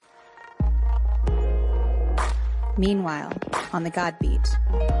Meanwhile, on the Godbeat.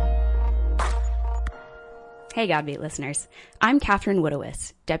 Hey Godbeat listeners, I'm Catherine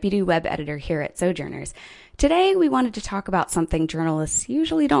Woodowis, Deputy Web Editor here at Sojourners. Today we wanted to talk about something journalists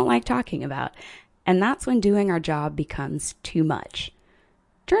usually don't like talking about, and that's when doing our job becomes too much.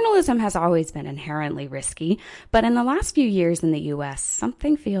 Journalism has always been inherently risky, but in the last few years in the U.S.,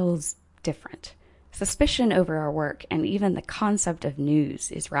 something feels different. Suspicion over our work and even the concept of news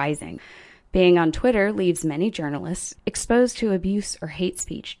is rising. Being on Twitter leaves many journalists exposed to abuse or hate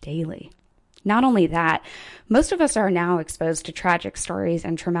speech daily. Not only that, most of us are now exposed to tragic stories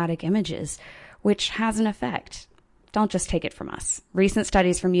and traumatic images, which has an effect. Don't just take it from us. Recent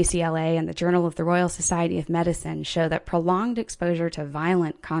studies from UCLA and the Journal of the Royal Society of Medicine show that prolonged exposure to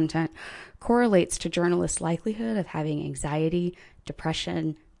violent content correlates to journalists' likelihood of having anxiety,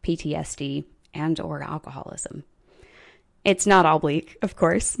 depression, PTSD, and/or alcoholism. It's not all bleak, of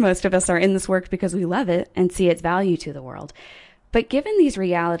course. Most of us are in this work because we love it and see its value to the world. But given these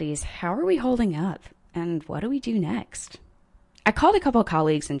realities, how are we holding up? And what do we do next? I called a couple of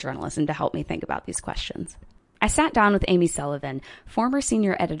colleagues in journalism to help me think about these questions. I sat down with Amy Sullivan, former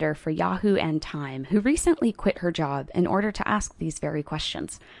senior editor for Yahoo and Time, who recently quit her job in order to ask these very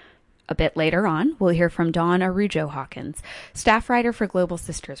questions. A bit later on, we'll hear from Dawn Araujo-Hawkins, staff writer for Global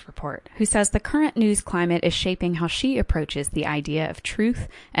Sisters Report, who says the current news climate is shaping how she approaches the idea of truth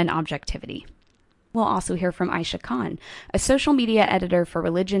and objectivity. We'll also hear from Aisha Khan, a social media editor for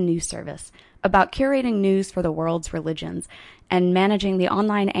Religion News Service, about curating news for the world's religions and managing the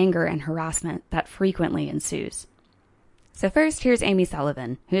online anger and harassment that frequently ensues. So first, here's Amy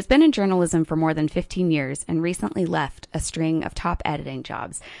Sullivan, who has been in journalism for more than 15 years and recently left a string of top editing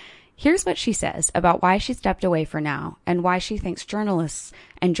jobs. Here's what she says about why she stepped away for now and why she thinks journalists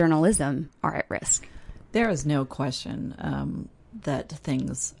and journalism are at risk. There is no question that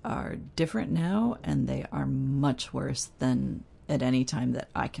things are different now, and they are much worse than at any time that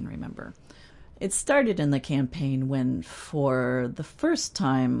I can remember. It started in the campaign when, for the first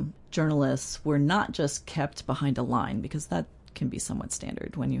time, journalists were not just kept behind a line, because that can be somewhat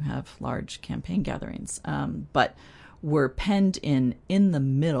standard when you have large campaign gatherings, but were penned in the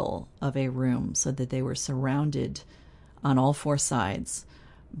middle of a room so that they were surrounded on all four sides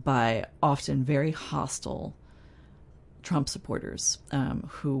by often very hostile Trump supporters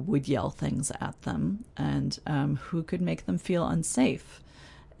who would yell things at them and who could make them feel unsafe.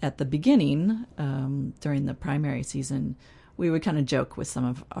 At the beginning, during the primary season, we would kind of joke with some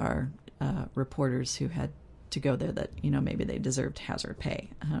of our reporters who had to go there that, maybe they deserved hazard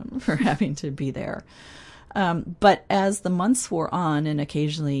pay for having to be there. But as the months wore on, and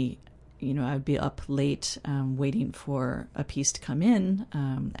occasionally, I would be up late waiting for a piece to come in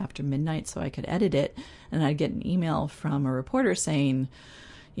after midnight so I could edit it, and I'd get an email from a reporter saying,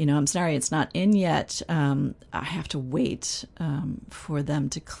 I'm sorry, it's not in yet. I have to wait for them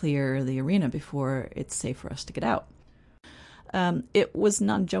to clear the arena before it's safe for us to get out. It was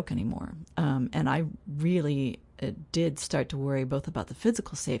not a joke anymore. And I really did start to worry both about the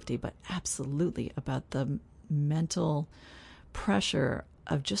physical safety, but absolutely about the mental pressure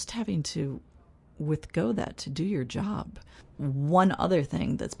of just having to withgo that to do your job. One other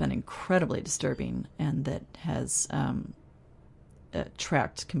thing that's been incredibly disturbing and that has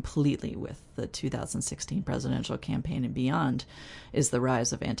tracked completely with the 2016 presidential campaign and beyond is the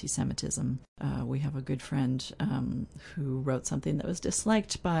rise of anti-Semitism. We have a good friend who wrote something that was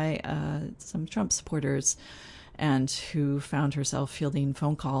disliked by some Trump supporters and who found herself fielding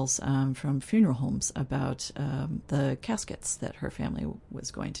phone calls from funeral homes about the caskets that her family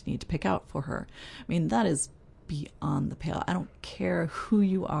was going to need to pick out for her. I mean, that is beyond the pale. I don't care who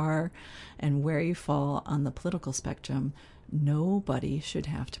you are and where you fall on the political spectrum. Nobody should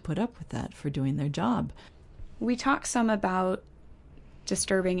have to put up with that for doing their job. We talk some about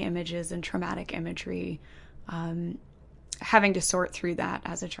disturbing images and traumatic imagery, having to sort through that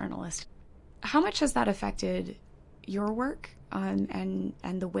as a journalist. How much has that affected your work and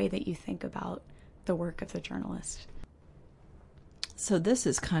the way that you think about the work of the journalist? So this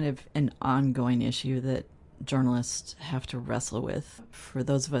is kind of an ongoing issue that journalists have to wrestle with. For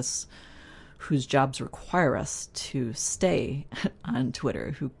those of us whose jobs require us to stay on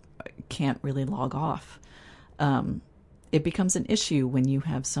Twitter, who can't really log off, it becomes an issue when you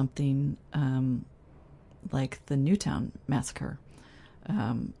have something like the Newtown massacre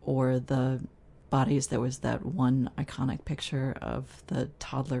or the bodies. There was that one iconic picture of the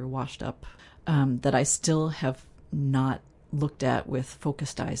toddler washed up that I still have not looked at with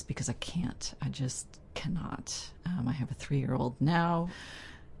focused eyes because I can't. I just cannot. I have a 3-year-old now,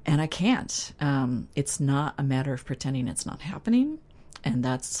 and I can't. It's not a matter of pretending it's not happening. And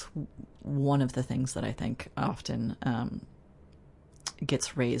that's one of the things that I think often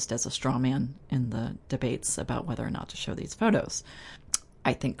gets raised as a straw man in the debates about whether or not to show these photos.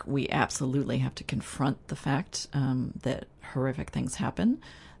 I think we absolutely have to confront the fact that horrific things happen.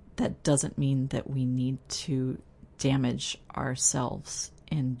 That doesn't mean that we need to damage ourselves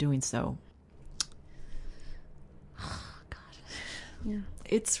in doing so. Oh, God. Yeah.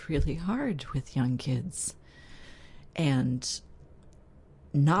 It's really hard with young kids. And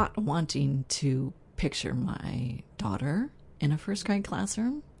not wanting to picture my daughter in a first grade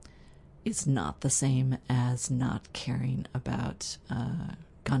classroom is not the same as not caring about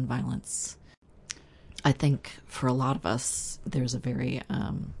gun violence. I think for a lot of us, there's a very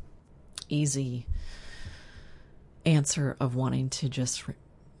easy answer of wanting to just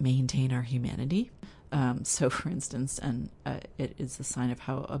maintain our humanity. So, for instance, and it is a sign of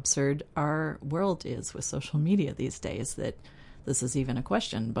how absurd our world is with social media these days that this is even a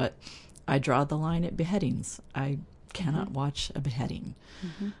question, but I draw the line at beheadings. I cannot watch a beheading.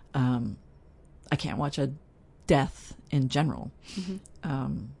 I can't watch a death in general.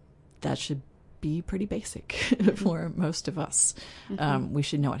 That should be pretty basic for most of us. We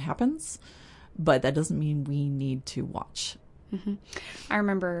should know what happens, but that doesn't mean we need to watch. I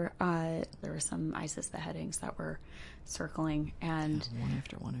remember there were some ISIS beheadings that were circling, and one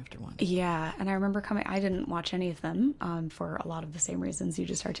after one. Yeah, and I remember I didn't watch any of them for a lot of the same reasons you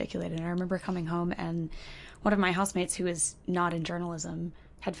just articulated. And I remember coming home, and one of my housemates who is not in journalism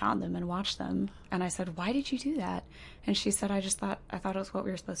had found them and watched them. And I said, "Why did you do that?" And she said, I thought it was what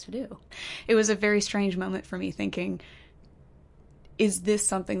we were supposed to do. It was a very strange moment for me, thinking, is this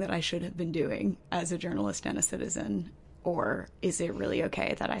something that I should have been doing as a journalist and a citizen? Or is it really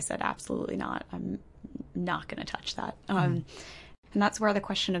okay that I said, absolutely not, I'm not going to touch that? And that's where the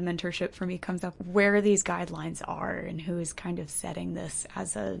question of mentorship for me comes up, where these guidelines are and who is kind of setting this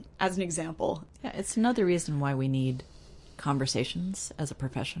as an example. Yeah, it's another reason why we need conversations as a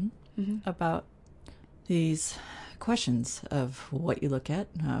profession about these questions of what you look at,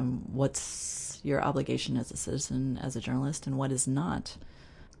 what's your obligation as a citizen, as a journalist, and what is not.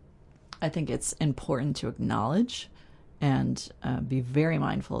 I think it's important to acknowledge and be very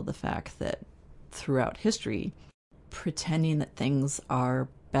mindful of the fact that throughout history, pretending that things are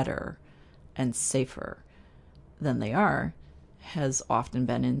better and safer than they are has often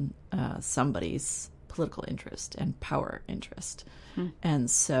been in somebody's political interest and power interest. And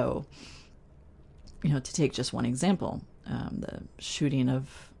so, to take just one example, the shooting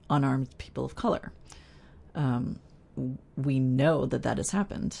of unarmed people of color, we know that has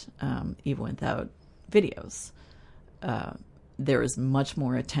happened even without videos. There is much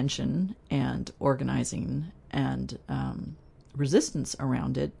more attention and organizing and resistance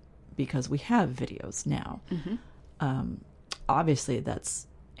around it because we have videos now. Obviously, that's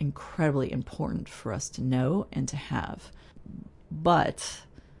incredibly important for us to know and to have. But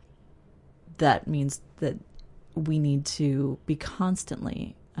that means that we need to be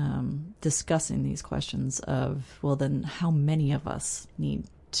constantly discussing these questions of, well, then how many of us need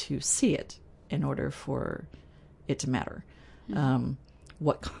to see it in order for it to matter?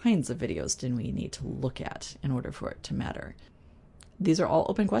 What kinds of videos do we need to look at in order for it to matter? These are all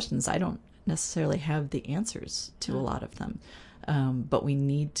open questions. I don't necessarily have the answers to a lot of them, but we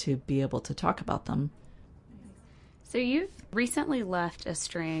need to be able to talk about them. So you've recently left a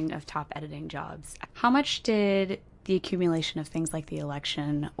string of top editing jobs. How much did the accumulation of things like the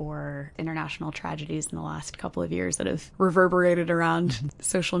election or international tragedies in the last couple of years that have reverberated around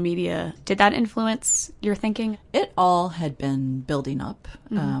social media, did that influence your thinking? It all had been building up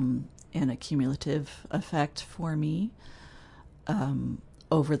in a cumulative effect for me.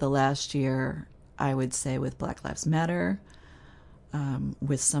 Over the last year, I would say with Black Lives Matter,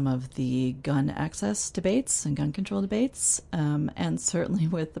 with some of the gun access debates and gun control debates, and certainly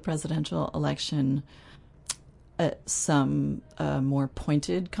with the presidential election, some more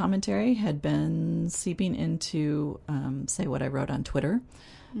pointed commentary had been seeping into, say, what I wrote on Twitter.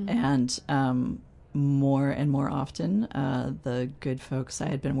 And more and more often, the good folks I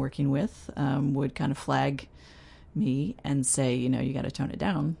had been working with would kind of flag me and say, you got to tone it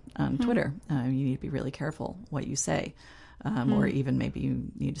down on Twitter. You need to be really careful what you say. Or even maybe you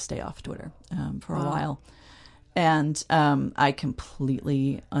need to stay off Twitter for a while. And I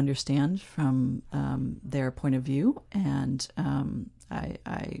completely understand from their point of view, and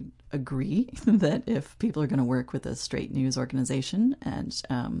I agree that if people are going to work with a straight news organization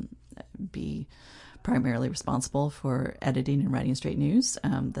and be primarily responsible for editing and writing straight news,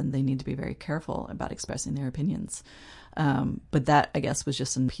 then they need to be very careful about expressing their opinions. But that, I guess, was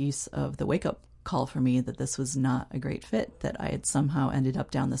just a piece of the wake-up call for me that this was not a great fit, that I had somehow ended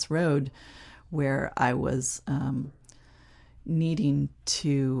up down this road where I was needing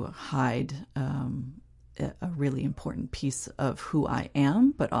to hide a really important piece of who I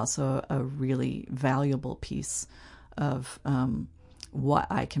am, but also a really valuable piece of what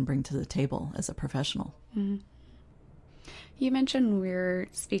I can bring to the table as a professional. Mm-hmm. You mentioned when we were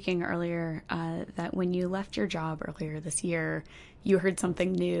speaking earlier that when you left your job earlier this year, you heard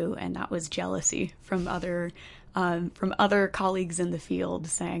something new, and that was jealousy from other colleagues in the field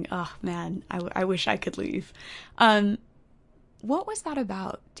saying, "Oh man, I wish I could leave." What was that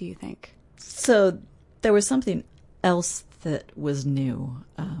about, do you think? So there was something else that was new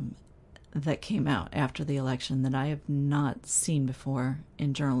that came out after the election that I have not seen before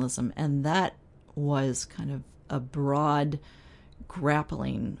in journalism, and that was kind of a broad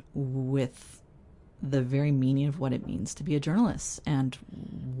grappling with the very meaning of what it means to be a journalist and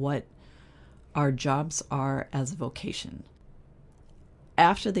what our jobs are as a vocation.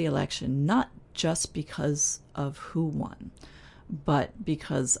 After the election, not just because of who won, but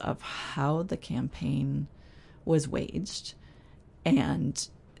because of how the campaign was waged and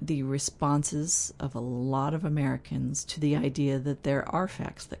the responses of a lot of Americans to the idea that there are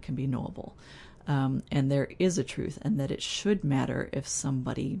facts that can be knowable, and there is a truth, and that it should matter if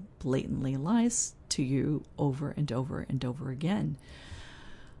somebody blatantly lies to you over and over and over again.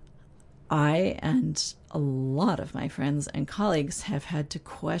 I and a lot of my friends and colleagues have had to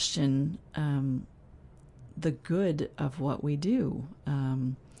question the good of what we do.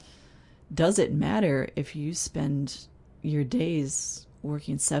 Does it matter if you spend your days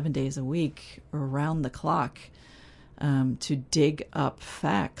working 7 days a week around the clock to dig up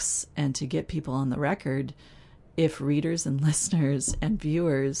facts and to get people on the record if readers and listeners and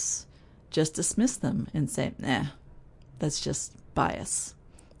viewers just dismiss them and say, nah, that's just bias.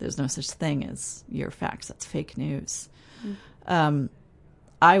 There's no such thing as your facts. That's fake news. Mm.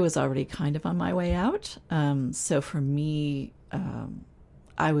 I was already kind of on my way out. So for me,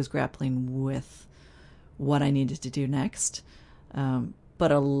 I was grappling with what I needed to do next.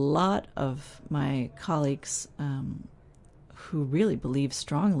 But a lot of my colleagues who really believe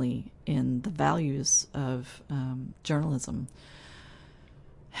strongly in the values of journalism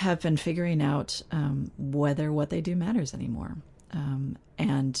have been figuring out whether what they do matters anymore.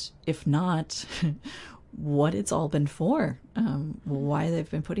 And if not, what it's all been for, why they've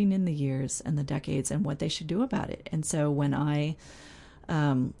been putting in the years and the decades and what they should do about it. And so when I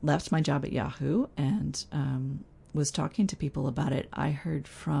left my job at Yahoo and was talking to people about it, I heard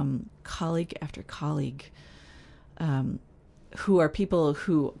from colleague after colleague who are people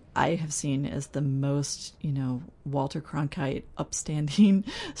who I have seen as the most, Walter Cronkite, upstanding,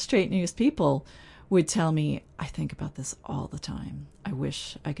 straight news people would tell me, I think about this all the time. I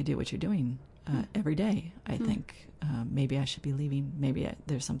wish I could do what you're doing every day. I think maybe I should be leaving. Maybe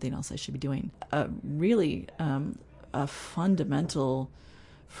there's something else I should be doing. Really a fundamental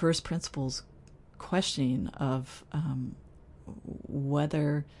first principles questioning of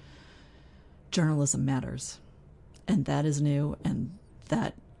whether journalism matters. And that is new, and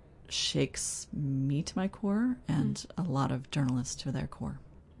that shakes me to my core and a lot of journalists to their core.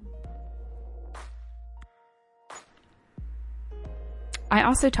 I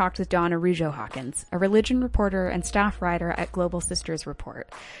also talked with Dawn Araujo-Hawkins, a religion reporter and staff writer at Global Sisters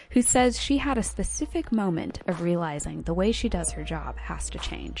Report, who says she had a specific moment of realizing the way she does her job has to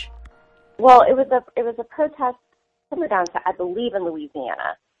change. Well, it was a protest somewhere down to, I believe, in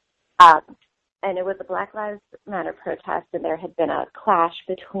Louisiana, and it was a Black Lives Matter protest, and there had been a clash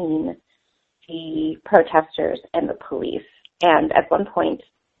between the protesters and the police. And at one point,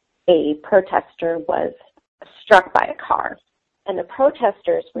 a protester was struck by a car. And the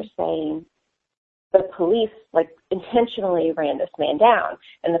protesters were saying the police, intentionally ran this man down.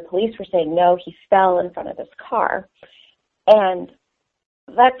 And the police were saying, no, he fell in front of this car. And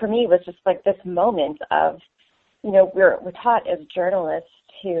that, for me, was just this moment of, we're taught as journalists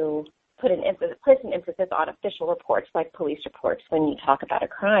to place an emphasis on official reports, like police reports, when you talk about a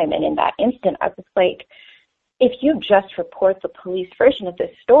crime. And in that instant, I was like, if you just report the police version of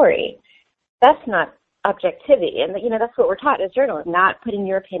this story, that's not objectivity. And that's what we're taught as journalists, not putting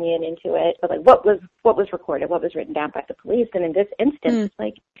your opinion into it, but what was recorded, what was written down by the police. And in this instance,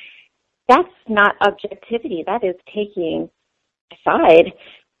 that's not objectivity. That is taking a side.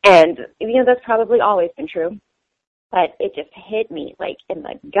 And that's probably always been true, but it just hit me in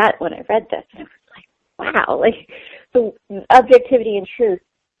my gut when I read this. And I was wow, so objectivity and truth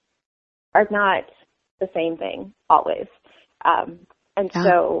are not the same thing always.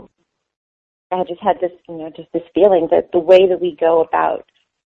 So I just had this, just this feeling that the way that we go about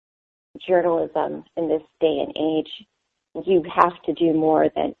journalism in this day and age, you have to do more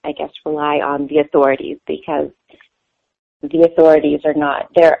than, I guess, rely on the authorities, because the authorities are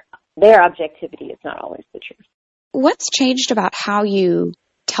not, their objectivity is not always the truth. What's changed about how you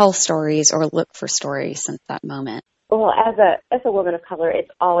tell stories or look for stories since that moment? Well, as a woman of color,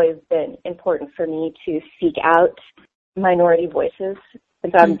 it's always been important for me to seek out minority voices.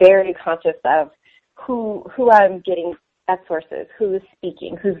 And so I'm very conscious of who I'm getting as sources, who is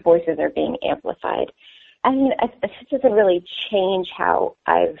speaking, whose voices are being amplified. I mean, it doesn't really change how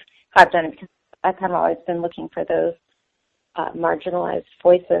I've done it, because I've kind of always been looking for those marginalized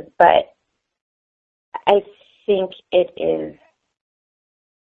voices. But I think it is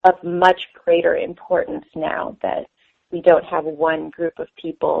of much greater importance now that we don't have one group of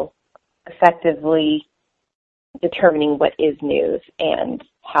people effectively determining what is news and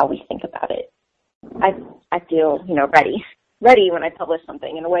how we think about it. I feel, ready when I publish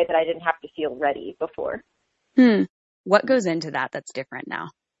something in a way that I didn't have to feel ready before. What goes into that that's different now?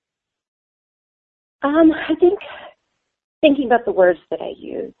 I think thinking about the words that I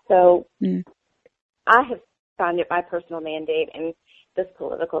use. So I have found it my personal mandate in this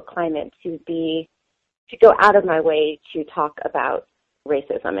political climate to go out of my way to talk about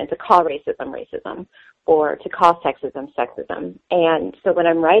racism and to call racism racism, or to call sexism sexism. And so when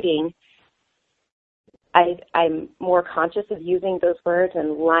I'm writing, I'm more conscious of using those words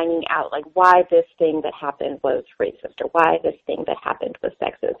and lining out like why this thing that happened was racist, or why this thing that happened was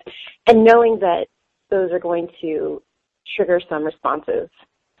sexist, and knowing that those are going to trigger some responses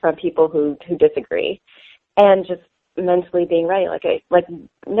from people who disagree, and just mentally being ready,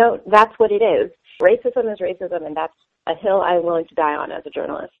 no, that's what it is. Racism is racism, and that's a hill I'm willing to die on as a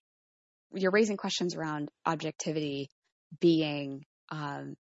journalist. You're raising questions around objectivity being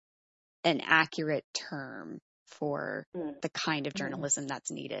an accurate term for the kind of journalism that's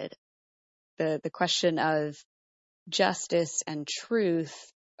needed. The question of justice and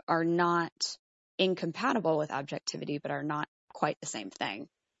truth are not incompatible with objectivity, but are not quite the same thing.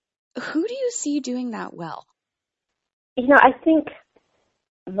 Who do you see doing that well? I think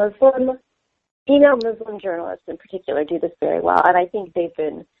female Muslim journalists in particular do this very well, and I think they've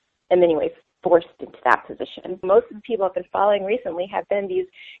been, in many ways, forced into that position. Most of the people I've been following recently have been these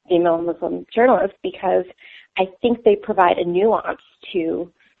female Muslim journalists, because I think they provide a nuance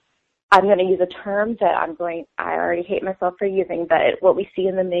to, I'm going to use a term that I already hate myself for using, but what we see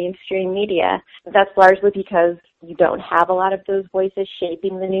in the mainstream media, that's largely because you don't have a lot of those voices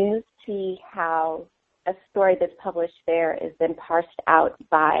shaping the news. See how a story that's published there is then parsed out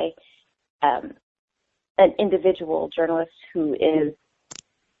by an individual journalist who is,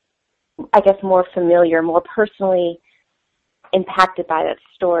 I guess, more familiar, more personally impacted by that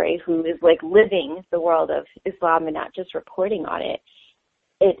story, who is like living the world of Islam and not just reporting on it.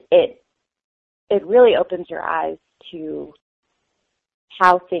 It really opens your eyes to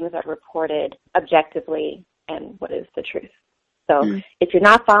how things are reported objectively and what is the truth. So if you're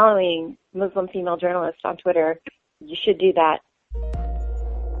not following Muslim female journalists on Twitter, you should do that.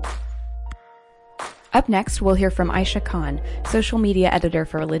 Up next, we'll hear from Aisha Khan, social media editor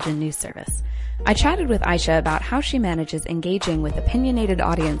for Religion News Service. I chatted with Aisha about how she manages engaging with opinionated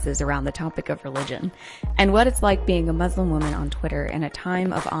audiences around the topic of religion, and what it's like being a Muslim woman on Twitter in a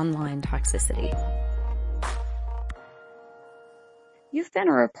time of online toxicity. You've been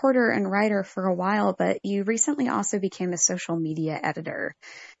a reporter and writer for a while, but you recently also became a social media editor.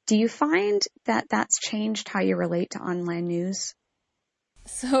 Do you find that that's changed how you relate to online news?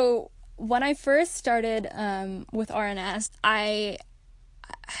 So when I first started with RNS, I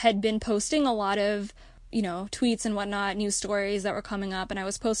had been posting a lot of, tweets and whatnot, news stories that were coming up, and I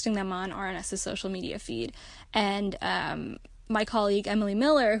was posting them on RNS's social media feed. And my colleague, Emily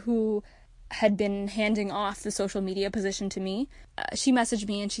Miller, who had been handing off the social media position to me, she messaged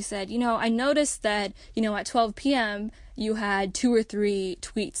me and she said, I noticed that, at 12 p.m. you had 2 or 3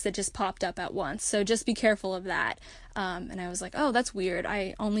 tweets that just popped up at once. So just be careful of that. And I was like, oh, that's weird.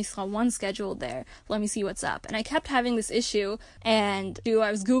 I only saw one scheduled there. Let me see what's up. And I kept having this issue, and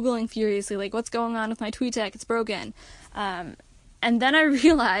I was Googling furiously, like, what's going on with my TweetDeck? It's broken. And then I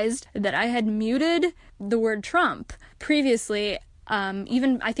realized that I had muted the word Trump previously.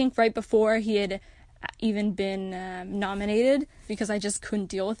 Even I think right before he had even been nominated, because I just couldn't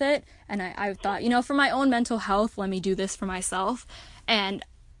deal with it. And I thought, for my own mental health, let me do this for myself. And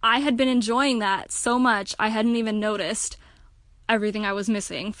I had been enjoying that so much, I hadn't even noticed everything I was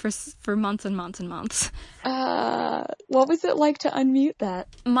missing for months and months and months. What was it like to unmute that?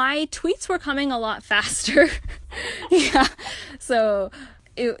 My tweets were coming a lot faster. Yeah. So,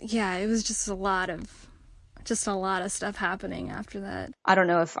 it was just a lot of just a lot of stuff happening after that. I don't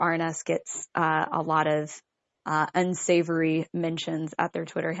know if RNS gets a lot of unsavory mentions at their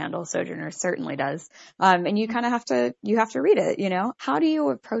Twitter handle. Sojourner certainly does. And you kind of have to read it, you know? How do you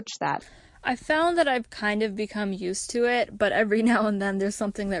approach that? I found that I've kind of become used to it, but every now and then there's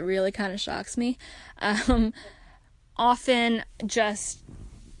something that really kind of shocks me. Often just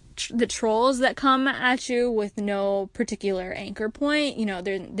the trolls that come at you with no particular anchor point, you know,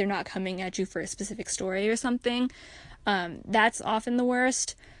 they're not coming at you for a specific story or something. That's often the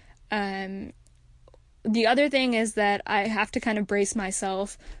worst. The other thing is that I have to kind of brace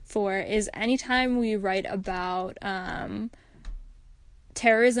myself for is anytime we write about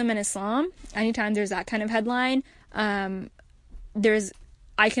terrorism and Islam, anytime there's that kind of headline, I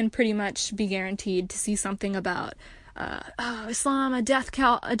can pretty much be guaranteed to see something about Islam, a death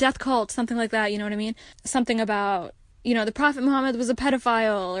cult, something like that, you know what I mean? Something about, you know, the Prophet Muhammad was a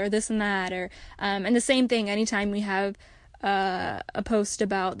pedophile or this and that, or and the same thing anytime we have a post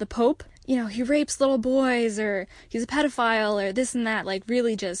about the Pope, you know, he rapes little boys, or he's a pedophile, or this and that, like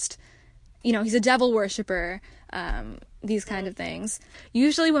really just, you know, he's a devil worshiper, these kind of things.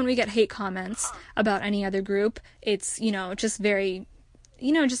 Usually when we get hate comments about any other group, it's, you know, just very,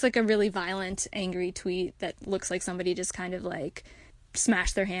 you know, just like a really violent, angry tweet that looks like somebody just kind of like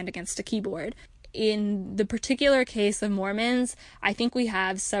smashed their hand against a keyboard. In the particular case of Mormons, I think we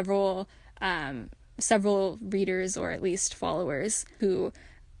have several readers, or at least followers, who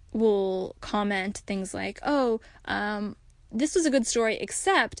will comment things like, this was a good story,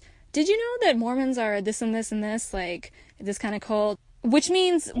 except, did you know that Mormons are this and this and this, like this kind of cult? Which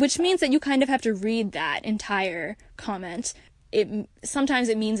means that you kind of have to read that entire comment. Sometimes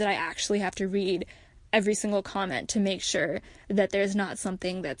it means that I actually have to read every single comment to make sure that there's not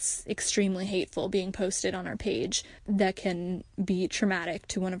something that's extremely hateful being posted on our page that can be traumatic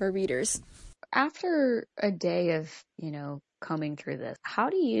to one of our readers. After a day of, you know, combing through this, how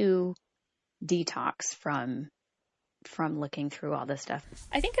do you detox from looking through all this stuff?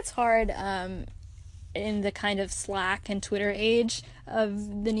 I think it's hard in the kind of Slack and Twitter age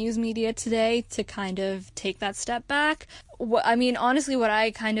of the news media today to kind of take that step back. I mean, honestly, what I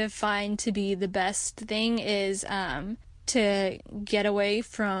kind of find to be the best thing is to get away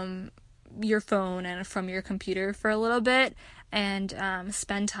from your phone and from your computer for a little bit and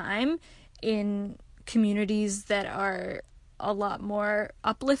spend time in communities that are a lot more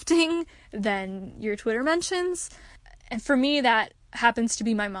uplifting than your Twitter mentions. And for me, that happens to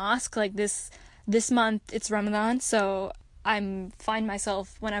be my mosque. Like this month, it's Ramadan, so I find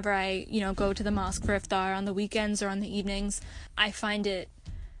myself, whenever I, you know, go to the mosque for iftar on the weekends or on the evenings, I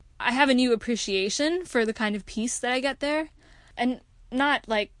have a new appreciation for the kind of peace that I get there. And not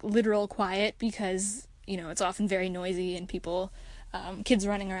like literal quiet, because, you know, it's often very noisy and people, kids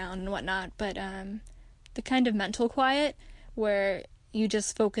running around and whatnot, but the kind of mental quiet where you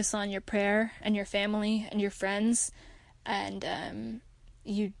just focus on your prayer and your family and your friends, and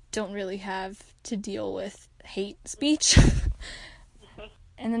you don't really have to deal with hate speech.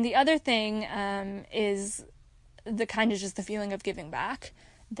 And then the other thing is the kind of just the feeling of giving back,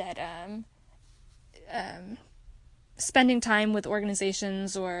 that spending time with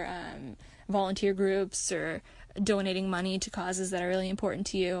organizations or volunteer groups or donating money to causes that are really important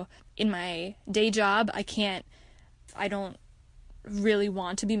to you. In my day job, I don't really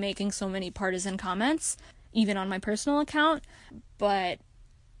want to be making so many partisan comments, even on my personal account, but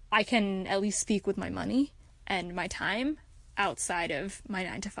I can at least speak with my money and my time outside of my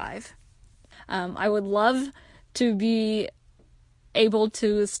 9 to 5. I would love to be able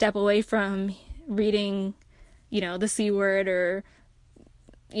to step away from reading, you know, the C word or,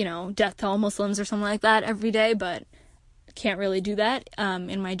 you know, death to all Muslims or something like that every day, but can't really do that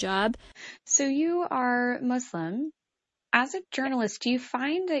in my job. So you are Muslim. As a journalist, do you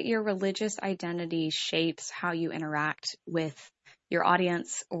find that your religious identity shapes how you interact with your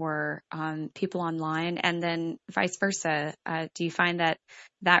audience or people online? And then vice versa, do you find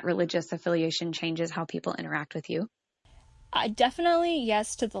that religious affiliation changes how people interact with you? Definitely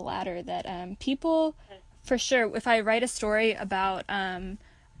yes to the latter, that people, for sure, if I write a story about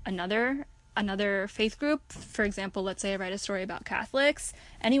another faith group, for example, let's say I write a story about Catholics,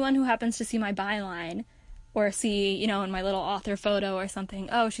 anyone who happens to see my byline or see, you know, in my little author photo or something,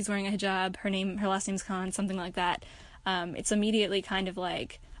 oh, she's wearing a hijab, her last name's Khan, something like that, it's immediately kind of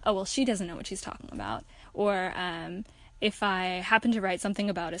like, oh, well, she doesn't know what she's talking about. Or if I happen to write something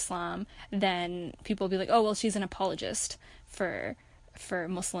about Islam, then people will be like, oh, well, she's an apologist for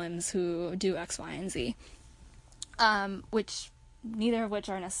Muslims who do X, Y, and Z, which neither of which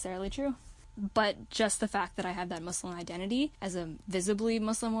are necessarily true. But just the fact that I have that Muslim identity as a visibly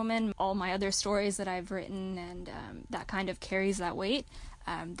Muslim woman, all my other stories that I've written, and that kind of carries that weight,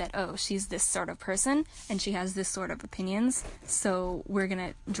 that, oh, she's this sort of person and she has this sort of opinions, so we're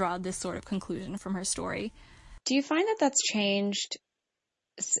going to draw this sort of conclusion from her story. Do you find that that's changed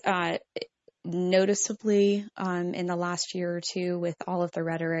noticeably in the last year or two with all of the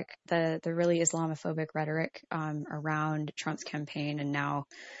rhetoric, the really Islamophobic rhetoric around Trump's campaign, and now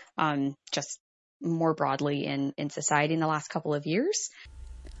just more broadly in society in the last couple of years?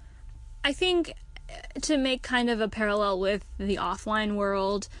 I think to make kind of a parallel with the offline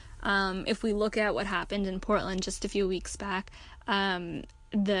world, if we look at what happened in Portland just a few weeks back,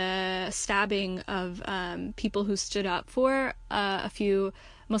 the stabbing of people who stood up for a few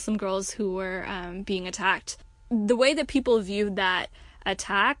Muslim girls who were being attacked. The way that people viewed that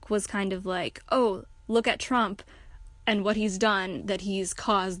attack was kind of like, oh, look at Trump and what he's done, that he's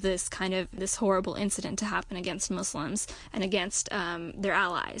caused this horrible incident to happen against Muslims and against their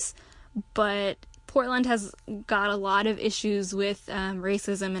allies. But Portland has got a lot of issues with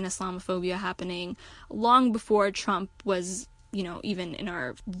racism and Islamophobia happening long before Trump was, even in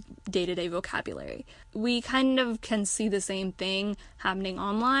our day-to-day vocabulary. We kind of can see the same thing happening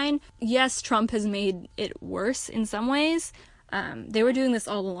online. Yes, Trump has made it worse in some ways. They were doing this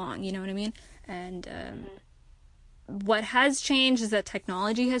all along, you know what I mean? And what has changed is that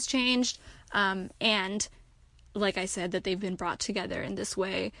technology has changed, and like I said, that they've been brought together in this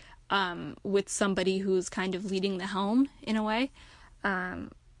way with somebody who's kind of leading the helm in a way.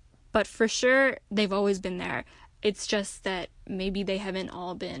 But for sure, they've always been there. It's just that maybe they haven't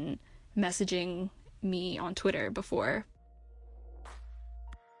all been messaging me on Twitter before.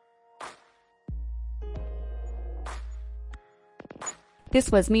 This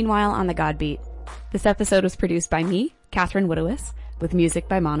was Meanwhile on the God Beat. This episode was produced by me, Catherine Woodowis, with music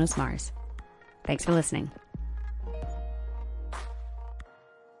by Manos Mars. Thanks for listening.